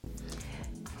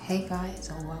Hey guys,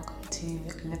 and welcome to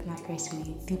Live Life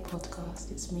Gracefully, the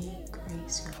podcast. It's me,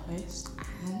 Grace, your host,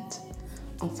 and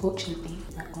unfortunately,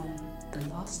 we're on the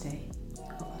last day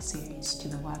of our series, To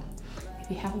The One.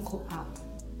 If you haven't caught up,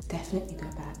 definitely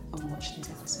go back and watch these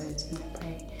episodes, and I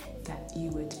pray that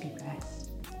you would be blessed.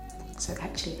 So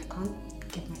actually, I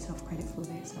can't give myself credit for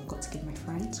this. I've got to give my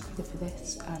friends credit for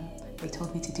this. They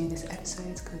told me to do this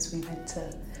episode because we went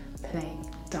to play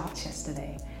darts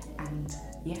yesterday, and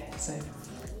so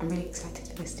I'm really excited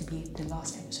for this to be the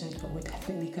last episode, but we're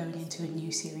definitely going into a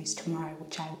new series tomorrow,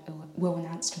 which I will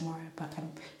announce tomorrow, but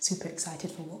I'm super excited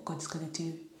for what God's going to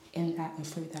do in that and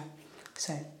through that.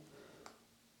 So,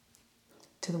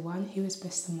 to the one who has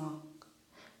missed the mark,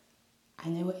 I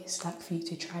know what it's like for you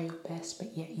to try your best,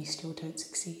 but yet you still don't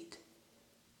succeed.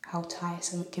 How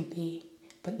tiresome it can be,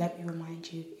 but let me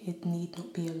remind you, it need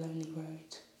not be a lonely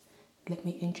road. Let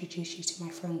me introduce you to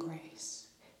my friend Grace.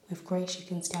 With Grace you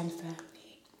can stand firmly.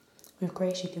 With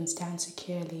Grace you can stand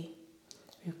securely.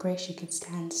 With Grace you can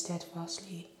stand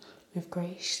steadfastly. With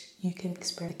Grace you can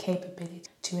experience the capability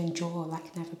to endure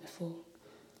like never before.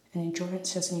 And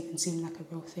endurance doesn't even seem like a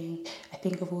real thing. I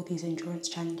think of all these endurance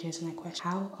challenges and I question,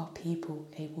 how are people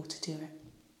able to do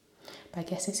it? But I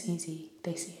guess it's easy.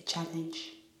 They see a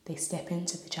challenge, they step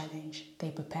into the challenge, they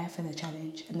prepare for the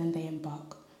challenge, and then they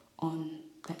embark on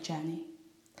that journey.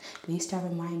 At least I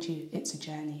remind you, it's a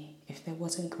journey. If there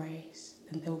wasn't grace,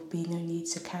 then there would be no need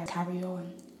to carry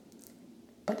on.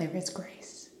 But there is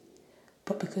grace.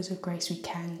 But because of grace, we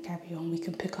can carry on. We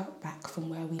can pick up back from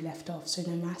where we left off. So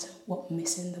no matter what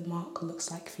missing the mark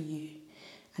looks like for you,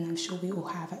 and I'm sure we all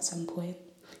have at some point,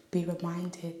 be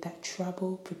reminded that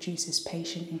trouble produces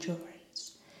patient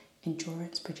endurance.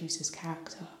 Endurance produces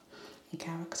character, and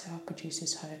character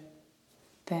produces hope.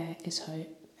 There is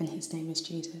hope, and his name is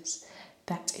Jesus.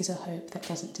 That is a hope that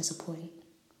doesn't disappoint.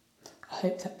 A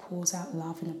hope that pours out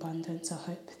love in abundance. A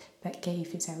hope that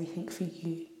gave its everything for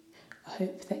you. A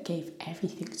hope that gave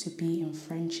everything to be in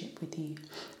friendship with you.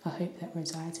 A hope that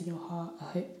resides in your heart. A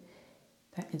hope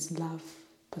that is love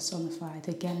personified.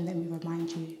 Again, let me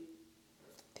remind you,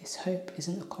 this hope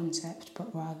isn't a concept,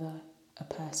 but rather a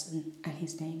person, and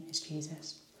his name is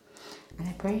Jesus. And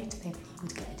I pray today that you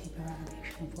would get a deeper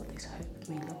revelation of what this hope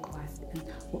may look like and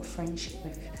what friendship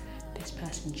with this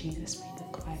person, Jesus, may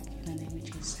look like. In the name of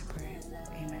Jesus, I pray.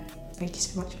 Amen. Thank you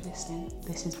so much for listening.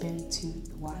 This has been To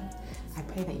The One. I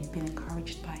pray that you've been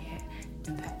encouraged by it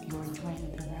and that you're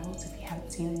enjoying the reels. If you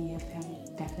haven't seen any of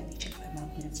them, definitely check them out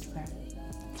on Instagram.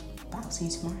 But I'll see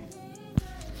you tomorrow.